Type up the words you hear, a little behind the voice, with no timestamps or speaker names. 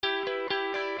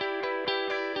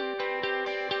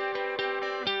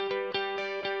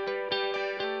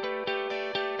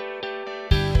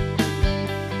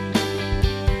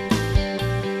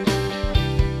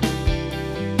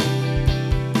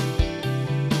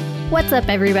What's up,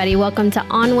 everybody? Welcome to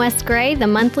On West Gray, the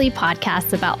monthly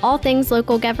podcast about all things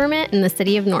local government in the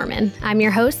city of Norman. I'm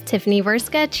your host, Tiffany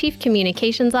Verska, Chief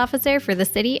Communications Officer for the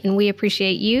city, and we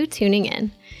appreciate you tuning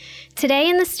in. Today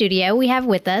in the studio, we have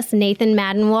with us Nathan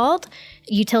Madenwald,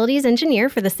 Utilities Engineer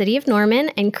for the City of Norman,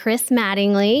 and Chris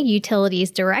Mattingly, Utilities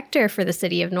Director for the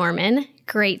City of Norman.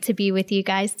 Great to be with you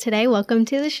guys today. Welcome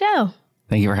to the show.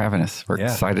 Thank you for having us. We're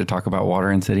excited to talk about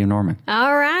water in City of Norman.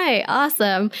 All right.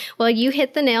 Awesome. Well, you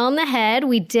hit the nail on the head.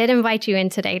 We did invite you in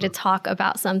today to talk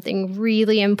about something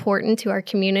really important to our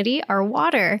community, our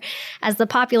water. As the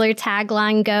popular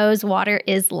tagline goes, water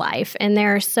is life. And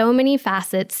there are so many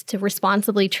facets to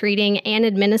responsibly treating and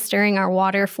administering our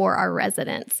water for our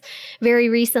residents. Very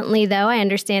recently, though, I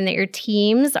understand that your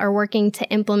teams are working to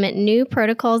implement new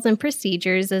protocols and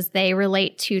procedures as they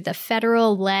relate to the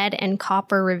federal lead and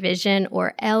copper revision, or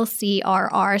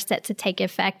LCRR, set to take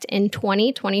effect in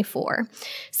 2024.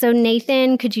 So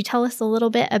Nathan, could you tell us a little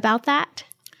bit about that?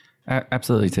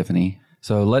 Absolutely, Tiffany.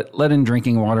 So lead in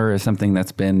drinking water is something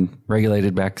that's been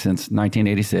regulated back since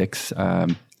 1986.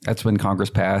 That's when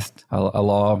Congress passed a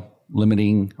law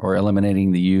limiting or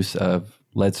eliminating the use of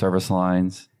lead service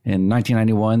lines. In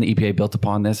 1991, the EPA built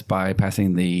upon this by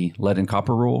passing the lead and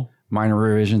copper rule. Minor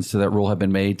revisions to that rule have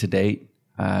been made to date.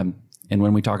 And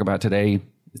when we talk about today,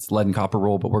 it's lead and copper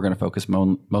rule, but we're going to focus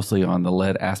mostly on the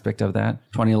lead aspect of that.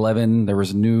 2011, there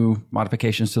was new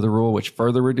modifications to the rule, which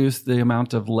further reduced the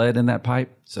amount of lead in that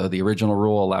pipe. So the original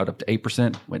rule allowed up to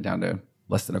 8%, went down to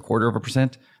less than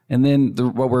 1/4%. And then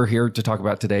what we're here to talk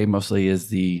about today mostly is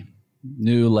the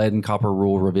new lead and copper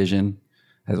rule revision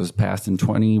that was passed in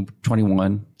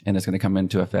 2021, and it's going to come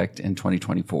into effect in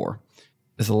 2024.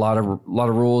 There's a lot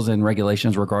of rules and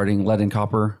regulations regarding lead and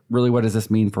copper. Really, what does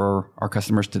this mean for our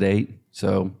customers to date?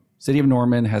 So City of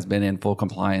Norman has been in full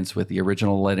compliance with the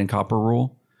original lead and copper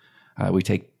rule. We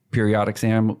take periodic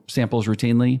samples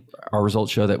routinely. Our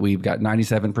results show that we've got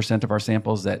 97% of our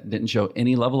samples that didn't show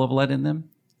any level of lead in them,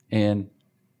 and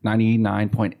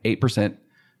 99.8%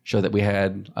 show that we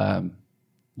had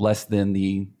less than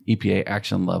the EPA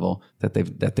action level that they've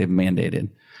mandated.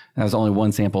 That was only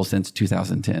one sample since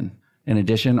 2010. In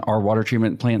addition, our water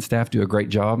treatment plant staff do a great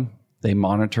job. They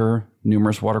monitor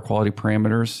numerous water quality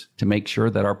parameters to make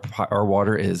sure that our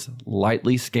water is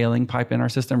lightly scaling pipe in our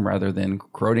system rather than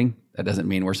corroding. That doesn't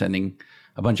mean we're sending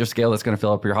a bunch of scale that's going to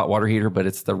fill up your hot water heater, but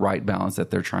it's the right balance that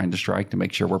they're trying to strike to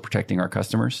make sure we're protecting our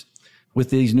customers.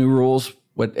 With these new rules,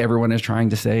 what everyone is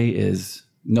trying to say is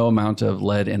no amount of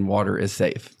lead in water is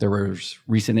safe. There was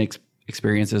recent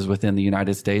experiences within the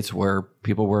United States where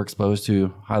people were exposed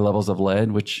to high levels of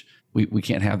lead, which we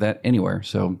can't have that anywhere.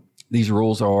 So these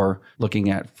rules are looking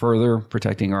at further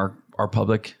protecting our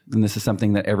public. And this is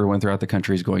something that everyone throughout the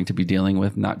country is going to be dealing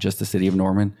with, not just the City of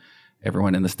Norman.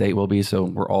 Everyone in the state will be. So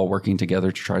we're all working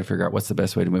together to try to figure out what's the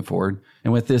best way to move forward.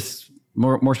 And with this,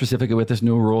 more specifically with this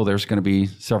new rule, there's going to be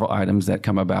several items that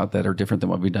come about that are different than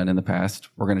what we've done in the past.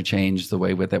 We're going to change the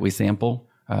way that we sample.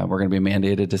 We're going to be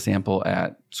mandated to sample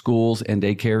at schools and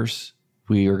daycares.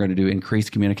 We are going to do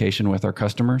increased communication with our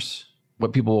customers.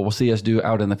 What people will see us do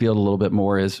out in the field a little bit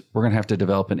more is we're going to have to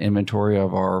develop an inventory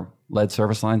of our lead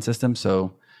service line system.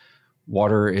 So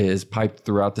water is piped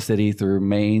throughout the city through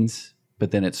mains, but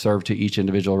then it's served to each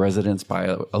individual residence by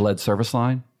a lead service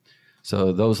line.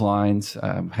 So those lines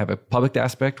have a public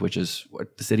aspect, which is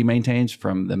what the city maintains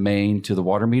from the main to the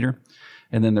water meter.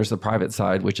 And then there's the private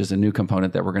side, which is a new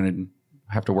component that we're going to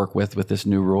have to work with this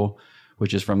new rule,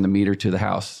 which is from the meter to the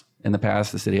house. In the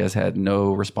past, the city has had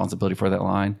no responsibility for that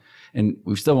line, and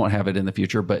we still won't have it in the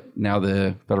future, but now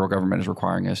the federal government is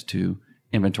requiring us to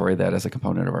inventory that as a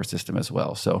component of our system as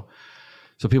well. So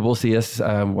people will see us,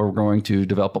 we're going to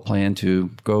develop a plan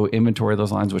to go inventory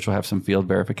those lines, which will have some field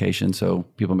verification. So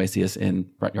people may see us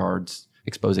in front yards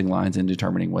exposing lines and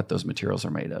determining what those materials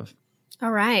are made of.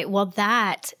 All right. Well,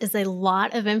 that is a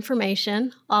lot of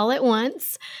information all at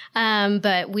once,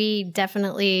 but we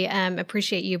definitely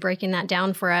appreciate you breaking that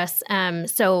down for us.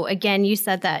 So again, you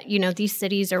said that, these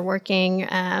cities are working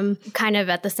kind of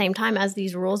at the same time as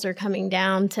these rules are coming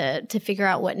down to figure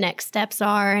out what next steps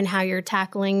are and how you're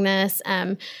tackling this.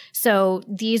 So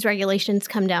these regulations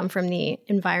come down from the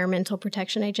Environmental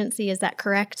Protection Agency. Is that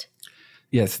correct?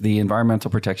 Yes. The Environmental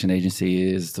Protection Agency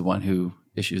is the one who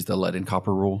issues the lead and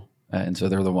copper rule. And so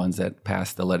they're the ones that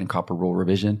passed the lead and copper rule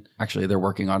revision. Actually, they're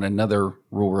working on another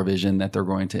rule revision that they're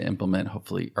going to implement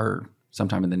hopefully or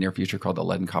sometime in the near future called the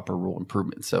lead and copper rule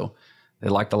improvement. So they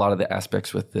liked a lot of the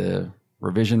aspects with the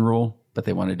revision rule, but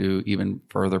they want to do even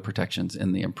further protections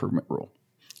in the improvement rule.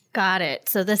 Got it.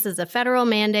 So this is a federal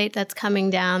mandate that's coming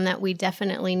down that we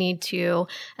definitely need to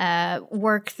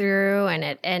work through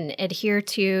and adhere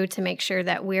to make sure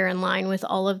that we're in line with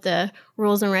all of the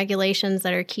rules and regulations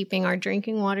that are keeping our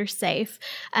drinking water safe.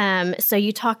 So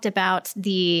you talked about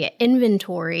the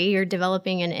inventory. You're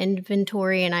developing an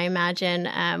inventory, and I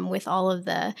imagine with all of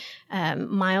the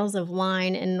miles of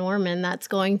line in Norman, that's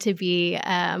going to be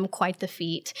quite the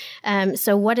feat.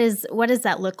 So what does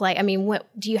that look like? I mean, what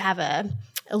do you have a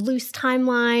loose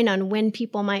timeline on when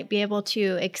people might be able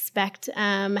to expect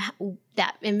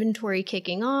that inventory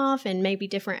kicking off, and maybe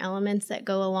different elements that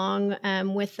go along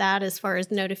with that as far as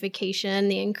notification,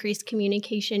 the increased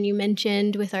communication you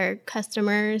mentioned with our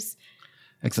customers?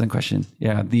 Excellent question.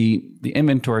 Yeah, the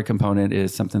inventory component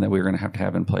is something that we're going to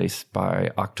have in place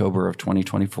by October of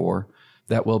 2024.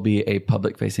 That will be a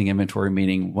public-facing inventory,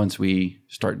 meaning once we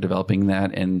start developing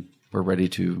that and we're ready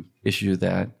to issue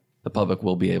that, the public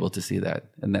will be able to see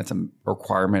that. And that's a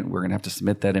requirement. We're going to have to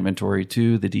submit that inventory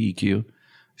to the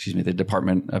the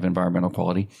Department of Environmental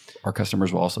Quality. Our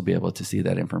customers will also be able to see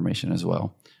that information as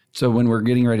well. So when we're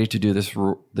getting ready to do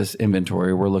this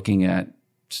inventory, we're looking at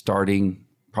starting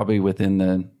probably within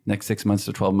the next 6 months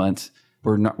to 12 months.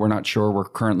 We're not sure. We're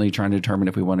currently trying to determine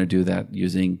if we want to do that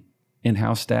using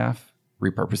in-house staff,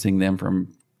 repurposing them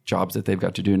from jobs that they've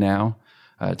got to do now,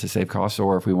 to save costs,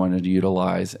 or if we wanted to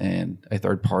utilize a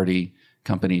third-party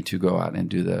company to go out and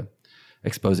do the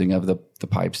exposing of the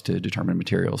pipes to determine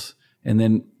materials. And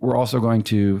then we're also going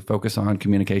to focus on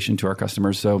communication to our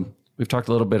customers. So we've talked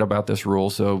a little bit about this rule.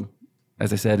 So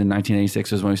as I said, in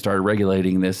 1986 was when we started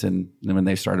regulating this, and then when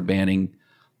they started banning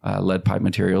lead pipe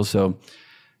materials. So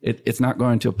it's not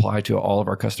going to apply to all of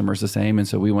our customers the same. And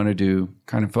so we want to do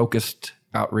kind of focused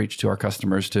outreach to our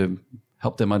customers to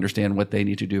help them understand what they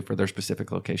need to do for their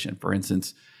specific location. For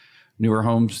instance, newer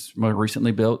homes more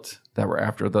recently built that were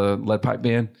after the lead pipe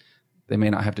ban, they may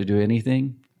not have to do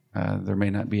anything. There may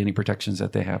not be any protections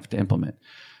that they have to implement.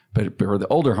 But for the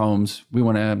older homes, we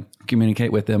want to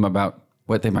communicate with them about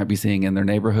what they might be seeing in their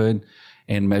neighborhood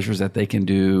and measures that they can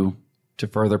do to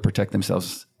further protect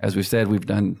themselves. As we've said, we've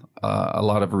done a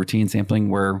lot of routine sampling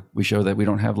where we show that we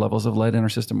don't have levels of lead in our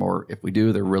system, or if we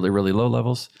do, they're really, really low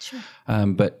levels. Sure.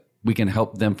 But we can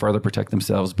help them further protect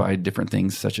themselves by different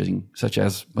things, such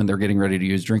as when they're getting ready to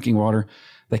use drinking water,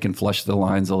 they can flush the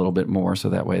lines a little bit more. So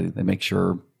that way they make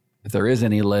sure if there is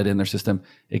any lead in their system,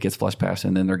 it gets flushed past,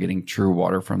 and then they're getting true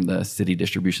water from the city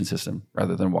distribution system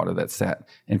rather than water that sat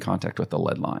in contact with the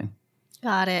lead line.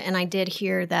 Got it. And I did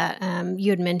hear that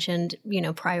you had mentioned,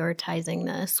 prioritizing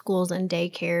the schools and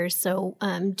daycares. So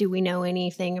do we know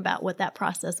anything about what that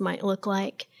process might look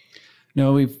like?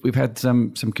 No, we've had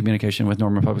some communication with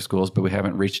Norman Public Schools, but we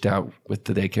haven't reached out with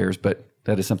the daycares. But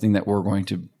that is something that we're going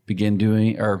to begin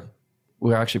doing, or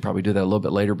we'll actually probably do that a little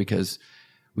bit later because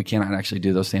we cannot actually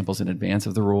do those samples in advance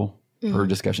of the rule. Mm-hmm. Per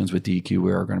discussions with DEQ,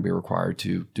 we are going to be required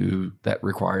to do that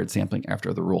required sampling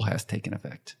after the rule has taken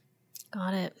effect.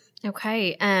 Got it.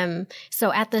 Okay.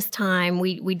 So at this time,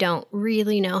 we don't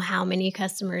really know how many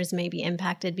customers may be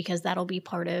impacted because that'll be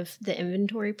part of the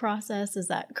inventory process. Is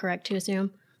that correct to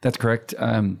assume? That's correct.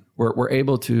 We're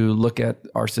able to look at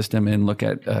our system and look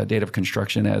at date of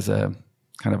construction as a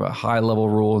kind of a high level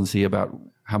rule and see about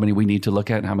how many we need to look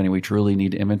at and how many we truly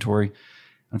need to inventory.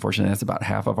 Unfortunately, that's about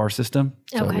half of our system.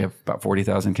 So we have about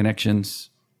 40,000 connections.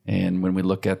 And when we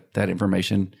look at that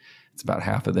information, it's about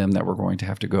half of them that we're going to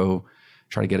have to go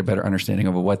try to get a better understanding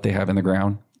of what they have in the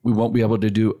ground. We won't be able to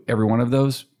do every one of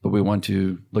those, but we want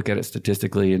to look at it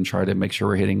statistically and try to make sure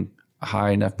we're hitting a high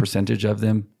enough percentage of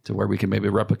them to where we can maybe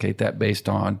replicate that based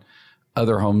on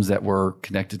other homes that were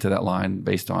connected to that line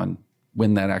based on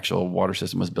when that actual water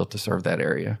system was built to serve that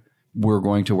area. We're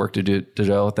going to work to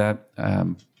develop that.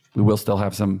 We will still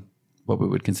have some what we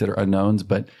would consider unknowns,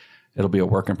 but it'll be a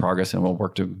work in progress and we'll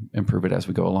work to improve it as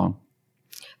we go along.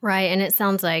 Right. And it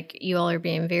sounds like you all are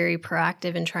being very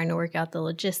proactive in trying to work out the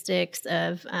logistics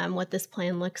of what this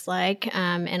plan looks like.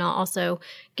 And I'll also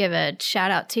give a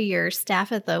shout out to your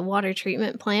staff at the water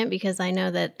treatment plant because I know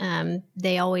that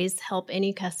they always help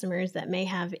any customers that may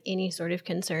have any sort of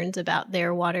concerns about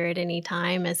their water at any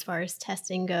time as far as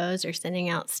testing goes or sending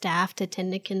out staff to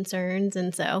tend to concerns.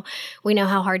 And so we know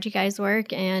how hard you guys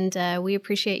work and we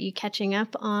appreciate you catching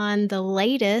up on the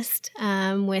latest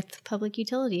with public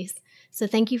utilities. So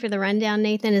thank you for the rundown,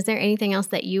 Nathan. Is there anything else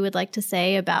that you would like to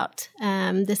say about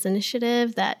this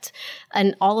initiative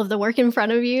and all of the work in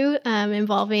front of you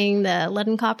involving the lead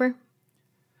and copper?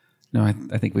 No,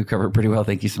 I think we've covered pretty well.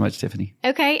 Thank you so much, Tiffany.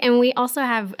 Okay, and we also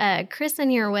have Chris in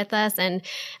here with us, and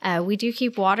we do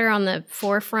keep water on the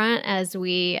forefront as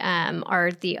we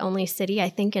are the only city, I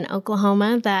think, in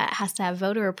Oklahoma that has to have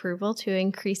voter approval to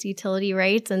increase utility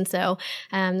rates, and so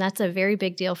that's a very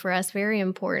big deal for us, very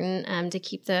important to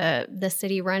keep the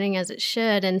city running as it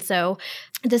should, and so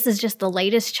this is just the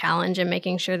latest challenge in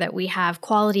making sure that we have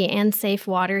quality and safe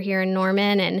water here in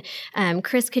Norman, and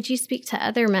Chris, could you speak to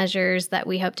other measures that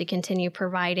we hope to continue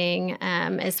providing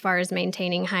as far as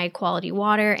maintaining high quality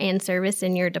water and service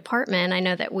in your department? I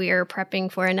know that we are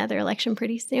prepping for another election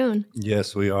pretty soon.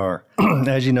 Yes, we are.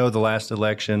 As you know, the last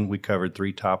election, we covered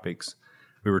 3 topics.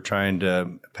 We were trying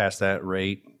to pass that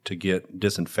rate to get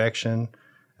disinfection,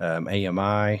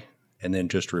 AMI, and then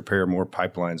just repair more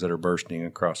pipelines that are bursting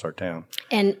across our town.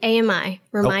 And AMI,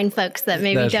 remind folks that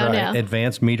maybe don't know.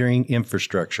 Advanced metering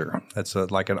infrastructure. That's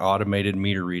like an automated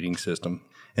meter reading system.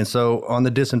 And so on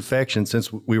the disinfection,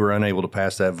 since we were unable to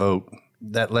pass that vote,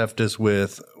 that left us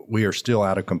with, we are still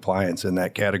out of compliance in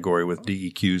that category with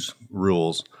DEQ's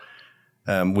rules.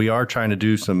 We are trying to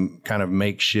do some kind of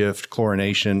makeshift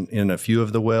chlorination in a few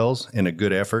of the wells in a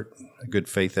good effort, a good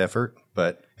faith effort.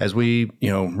 But as we,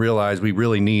 realize we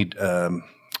really need a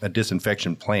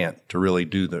disinfection plant to really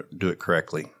do it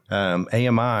correctly.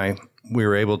 AMI, we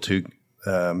were able to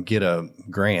get a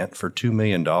grant for $2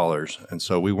 million. And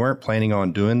so we weren't planning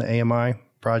on doing the AMI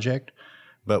project,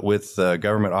 but with the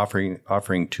government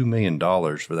offering $2 million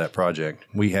for that project,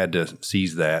 we had to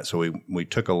seize that. So we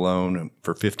took a loan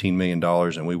for $15 million,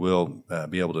 and we will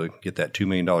be able to get that $2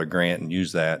 million grant and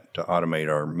use that to automate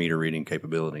our meter reading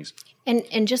capabilities.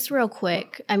 And just real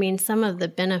quick, I mean, some of the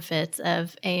benefits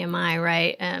of AMI,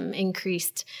 right?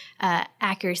 Increased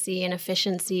accuracy and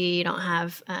efficiency. You don't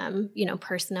have,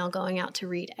 personnel going out to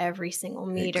read every single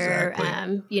meter.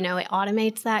 Exactly. It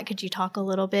automates that. Could you talk a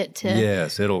little bit to?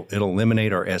 Yes, it'll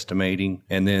eliminate our estimating,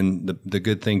 and then the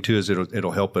good thing too is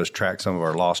it'll help us track some of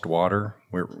our lost water.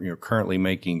 We're currently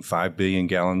making 5 billion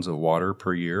gallons of water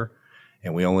per year,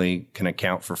 and we only can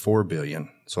account for 4 billion.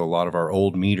 So a lot of our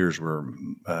old meters were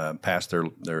past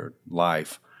their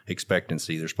life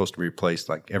expectancy. They're supposed to be replaced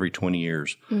like every 20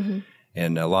 years. Mm-hmm.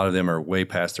 And a lot of them are way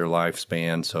past their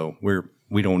lifespan. So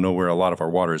we don't know where a lot of our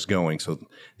water is going. So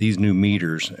these new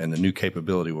meters and the new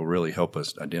capability will really help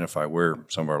us identify where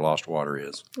some of our lost water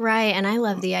is. Right. And I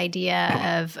love the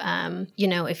idea of,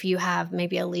 if you have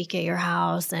maybe a leak at your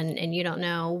house and you don't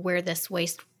know where this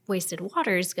wasted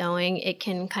water is going, it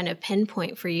can kind of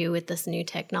pinpoint for you with this new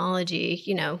technology.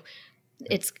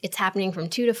 It's happening from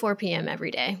 2 to 4 p.m.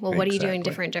 every day. Well, what are you doing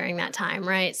different during that time,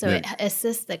 right? So it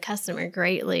assists the customer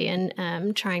greatly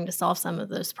in trying to solve some of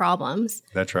those problems.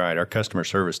 That's right. Our customer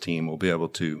service team will be able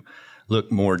to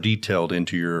look more detailed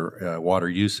into your water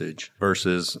usage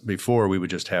versus before we would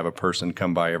just have a person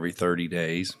come by every 30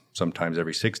 days, sometimes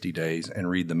every 60 days, and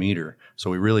read the meter. So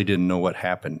we really didn't know what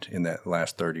happened in that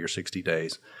last 30 or 60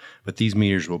 days. But these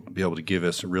meters will be able to give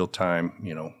us real time,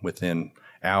 within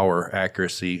hour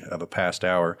accuracy of a past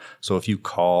hour. So if you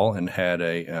call and had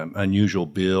a unusual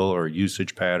bill or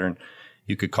usage pattern,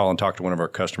 you could call and talk to one of our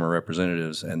customer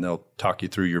representatives, and they'll talk you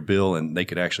through your bill, and they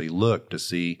could actually look to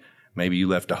see maybe you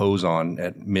left a hose on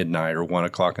at midnight or 1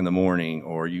 o'clock in the morning,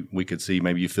 or we could see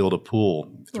maybe you filled a pool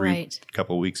a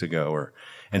couple of weeks ago,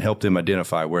 and help them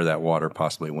identify where that water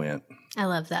possibly went. I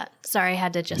love that. Sorry, I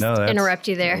had to just interrupt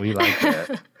you there. We like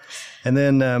that. And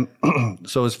then,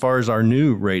 so as far as our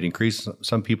new rate increase,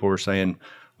 some people were saying,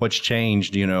 what's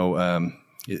changed?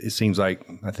 It seems like,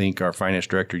 I think our finance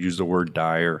director used the word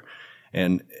dire,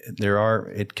 and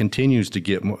it continues to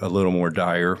get a little more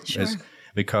dire. Sure.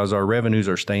 Because our revenues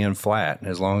are staying flat.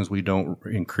 As long as we don't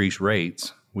increase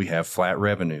rates, we have flat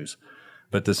revenues.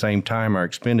 But at the same time, our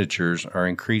expenditures are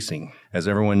increasing. As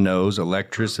everyone knows,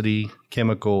 electricity,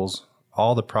 chemicals,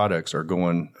 all the products are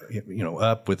going,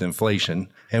 up with inflation.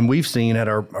 And we've seen at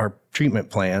our treatment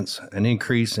plants an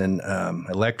increase in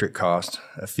electric costs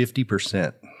of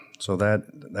 50%. So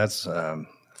that's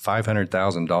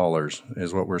 $500,000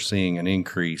 is what we're seeing, an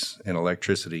increase in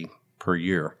electricity per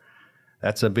year.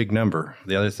 That's a big number.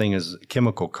 The other thing is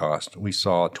chemical cost. We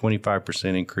saw a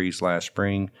 25% increase last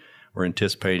spring. We're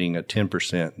anticipating a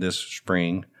 10% this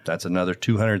spring. That's another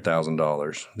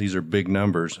 $200,000. These are big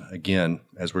numbers, again,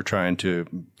 as we're trying to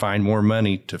find more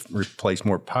money to replace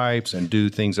more pipes and do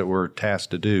things that we're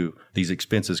tasked to do. These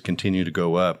expenses continue to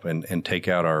go up and take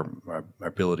out our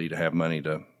ability to have money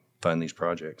to fund these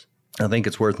projects. I think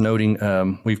it's worth noting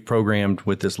we've programmed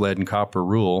with this lead and copper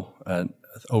rule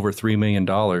over $3 million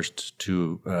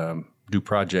to do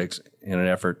projects in an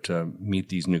effort to meet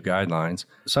these new guidelines.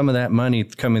 Some of that money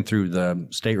coming through the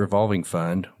state revolving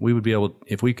fund, we would be able,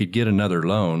 if we could get another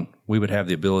loan, we would have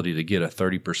the ability to get a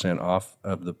 30% off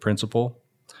of the principal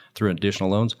through additional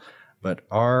loans. But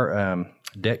our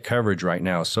debt coverage right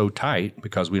now is so tight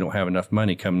because we don't have enough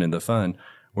money coming in the fund.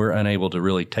 We're unable to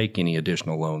really take any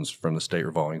additional loans from the state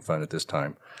revolving fund at this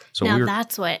time. So now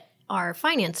that's what our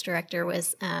finance director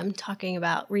was talking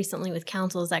about recently with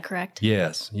council. Is that correct?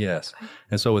 Yes. Okay.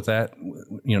 And so with that,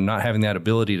 not having that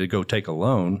ability to go take a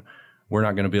loan, we're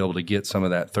not going to be able to get some of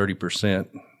that 30%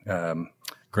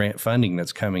 grant funding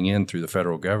that's coming in through the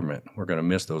federal government. We're going to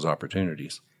miss those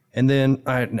opportunities. And then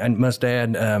I must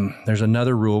add, there's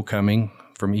another rule coming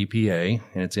from EPA,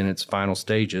 and it's in its final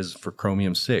stages for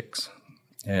chromium-6.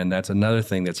 And that's another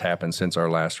thing that's happened since our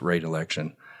last rate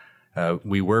election.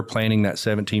 We were planning that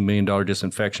 $17 million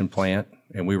disinfection plant,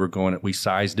 and we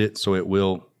sized it so it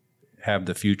will have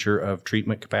the future of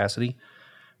treatment capacity.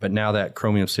 But now that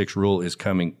chromium-6 rule is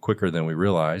coming quicker than we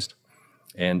realized.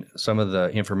 And some of the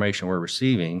information we're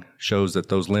receiving shows that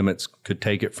those limits could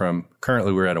take it from,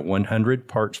 currently we're at a 100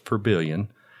 parts per billion,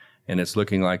 and it's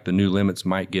looking like the new limits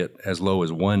might get as low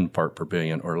as 1 part per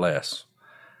billion or less.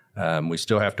 We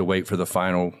still have to wait for the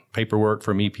final paperwork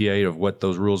from EPA of what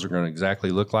those rules are going to exactly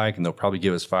look like, and they'll probably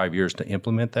give us 5 years to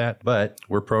implement that. But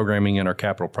we're programming in our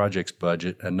capital projects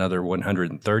budget another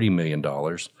 $130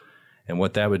 million. And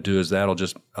what that would do is that'll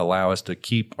just allow us to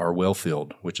keep our well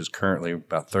field, which is currently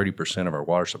about 30% of our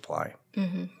water supply.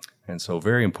 Mm-hmm. And so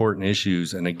very important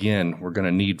issues. And again, we're going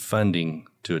to need funding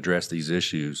to address these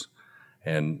issues.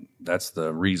 And that's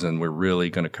the reason we're really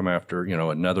going to come after,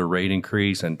 another rate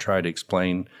increase and try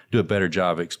to do a better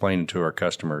job of explaining to our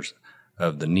customers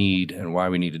of the need and why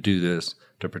we need to do this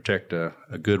to protect a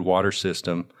good water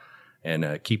system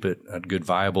and keep it a good,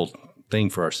 viable thing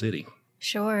for our city.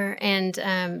 Sure. And,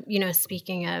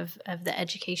 speaking of the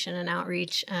education and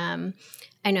outreach,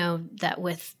 I know that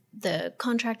with the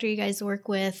contractor you guys work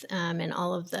with and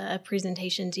all of the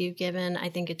presentations you've given, I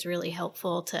think it's really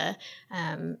helpful to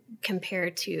compare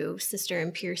to sister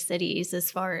and peer cities as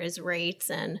far as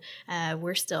rates. And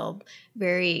we're still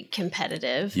very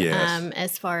competitive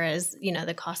as far as,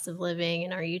 the cost of living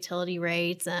and our utility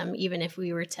rates, even if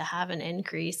we were to have an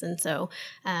increase. And so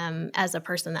as a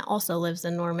person that also lives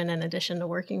in Norman, in addition to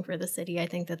working for the city, I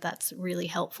think that that's really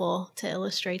helpful to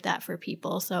illustrate that for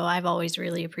people. So I've always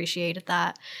really appreciated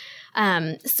that.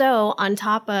 So on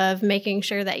top of making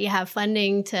sure that you have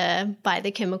funding to buy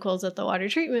the chemicals at the water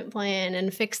treatment plant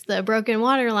and fix the broken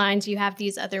water lines, you have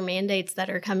these other mandates that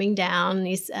are coming down,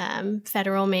 these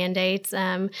federal mandates.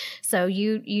 So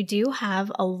you do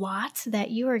have a lot that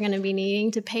you are going to be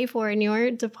needing to pay for in your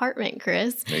department,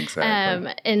 Chris.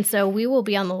 Exactly. And so we will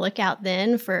be on the lookout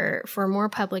then for more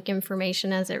public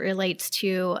information as it relates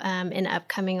to an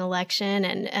upcoming election.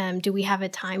 And do we have a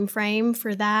time frame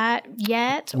for that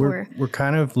yet? We're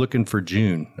kind of looking for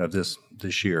June of this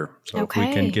year. So if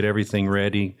we can get everything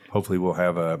ready, hopefully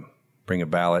we'll bring a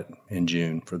ballot in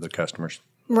June for the customers.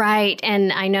 Right.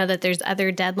 And I know that there's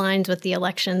other deadlines with the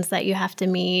elections that you have to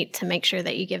meet to make sure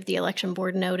that you give the election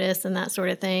board notice and that sort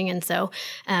of thing. And so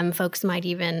folks might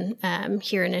even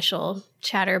hear initial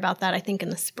chatter about that, I think, in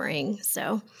the spring.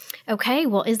 So, okay.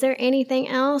 Well, is there anything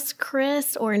else,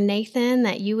 Chris or Nathan,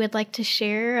 that you would like to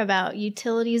share about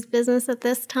utilities business at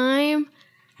this time?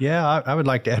 Yeah, I would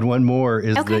like to add one more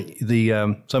is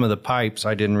the some of the pipes.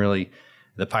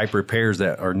 The pipe repairs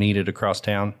that are needed across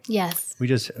town. Yes.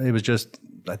 It was just,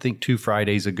 I think 2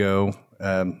 Fridays ago.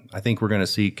 I think we're going to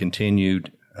see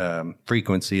continued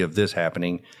frequency of this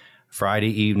happening. Friday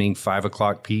evening,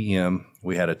 5:00 p.m.,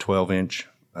 we had a 12-inch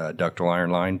ductile iron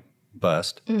line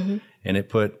bust, and it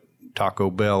put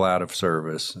Taco Bell out of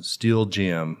service, Steel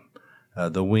Gym,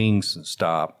 the Wings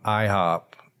stop, IHOP.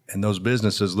 And those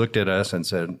businesses looked at us and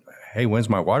said, hey, when's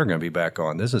my water going to be back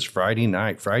on? This is Friday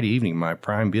evening, my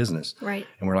prime business. Right.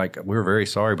 And we're like, we're very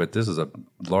sorry, but this is a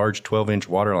large 12-inch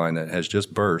water line that has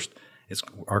just burst.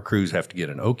 Our crews have to get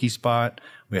an Okie spot.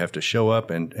 We have to show up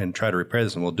and try to repair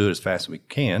this, and we'll do it as fast as we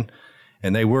can.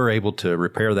 And they were able to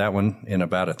repair that one in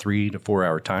about a 3 to 4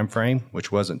 hour time frame,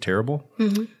 which wasn't terrible.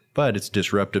 Mm-hmm. But it's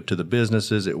disruptive to the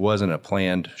businesses. It wasn't a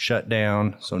planned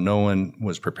shutdown, so no one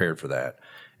was prepared for that.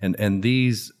 And then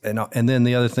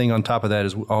the other thing on top of that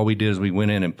is all we did is we went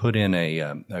in and put in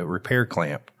a repair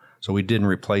clamp. So we didn't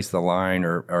replace the line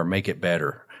or make it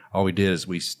better. All we did is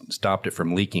we stopped it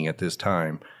from leaking at this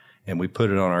time, and we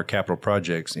put it on our capital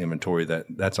projects inventory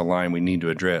that's a line we need to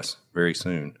address very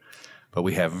soon. But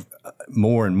we have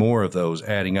more and more of those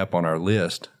adding up on our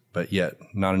list, but yet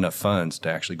not enough funds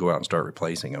to actually go out and start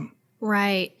replacing them.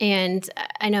 Right. And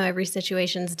I know every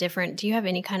situation is different. Do you have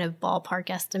any kind of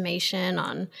ballpark estimation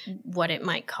on what it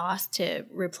might cost to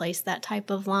replace that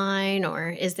type of line? Or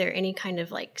is there any kind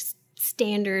of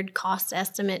standard cost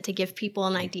estimate to give people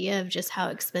an idea of just how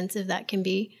expensive that can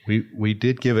be? We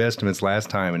did give estimates last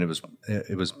time, and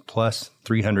it was plus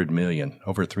 300 million,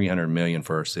 over 300 million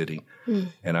for our city.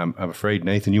 And I'm afraid,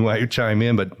 Nathan, you might chime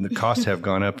in, but the costs have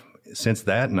gone up since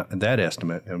that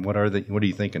estimate. And what are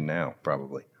you thinking now?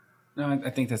 Probably. No, I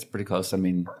think that's pretty close. I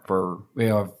mean, we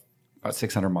have about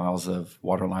 600 miles of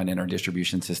water line in our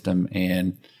distribution system,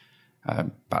 and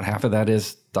about half of that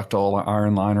is ductile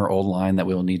iron line or old line that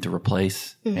we'll need to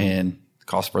replace. And the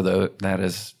cost for that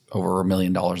is over $1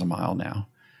 million a mile now.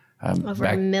 Over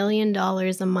 $1 million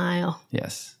a mile.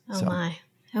 Yes. Oh, my.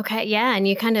 Okay. Yeah. And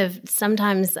you kind of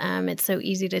sometimes it's so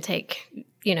easy to take,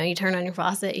 you turn on your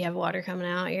faucet, you have water coming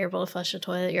out, you're able to flush the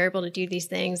toilet, you're able to do these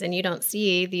things, and you don't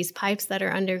see these pipes that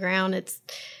are underground. It's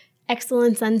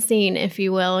excellence unseen, if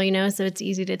you will, so it's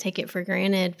easy to take it for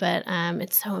granted, but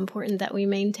it's so important that we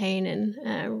maintain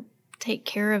and take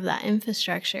care of that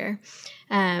infrastructure.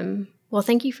 Well,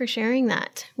 thank you for sharing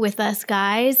that with us,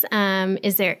 guys.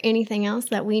 Is there anything else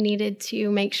that we needed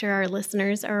to make sure our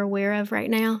listeners are aware of right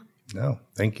now? No,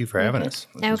 thank you for having us.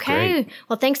 Okay.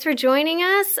 Well, thanks for joining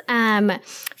us.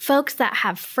 Folks that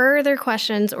have further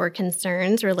questions or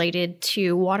concerns related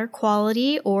to water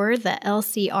quality or the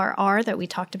LCRR that we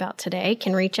talked about today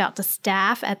can reach out to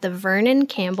staff at the Vernon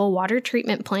Campbell Water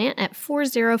Treatment Plant at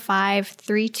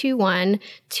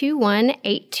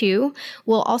 405-321-2182.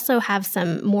 We'll also have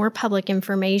some more public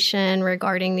information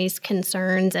regarding these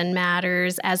concerns and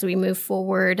matters as we move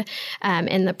forward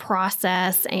in the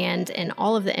process and in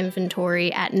all of the inventory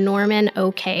at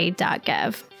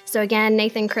normanok.gov. So again,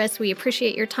 Nathan, Chris, we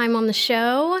appreciate your time on the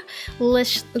show.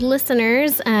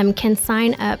 Listeners can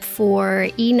sign up for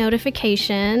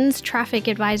e-notifications, traffic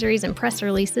advisories, and press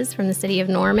releases from the City of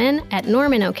Norman at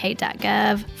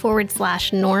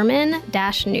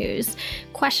normanok.gov/Norman-news.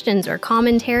 Questions or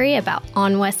commentary about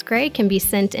On West Gray can be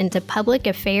sent into public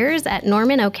affairs at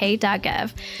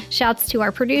normanok.gov. Shouts to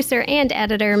our producer and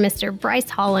editor, Mr. Bryce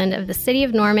Holland of the City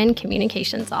of Norman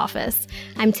Communications Office.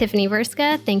 I'm Tiffany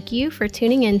Verska. Thank you for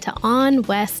tuning in to On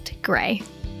West Gray.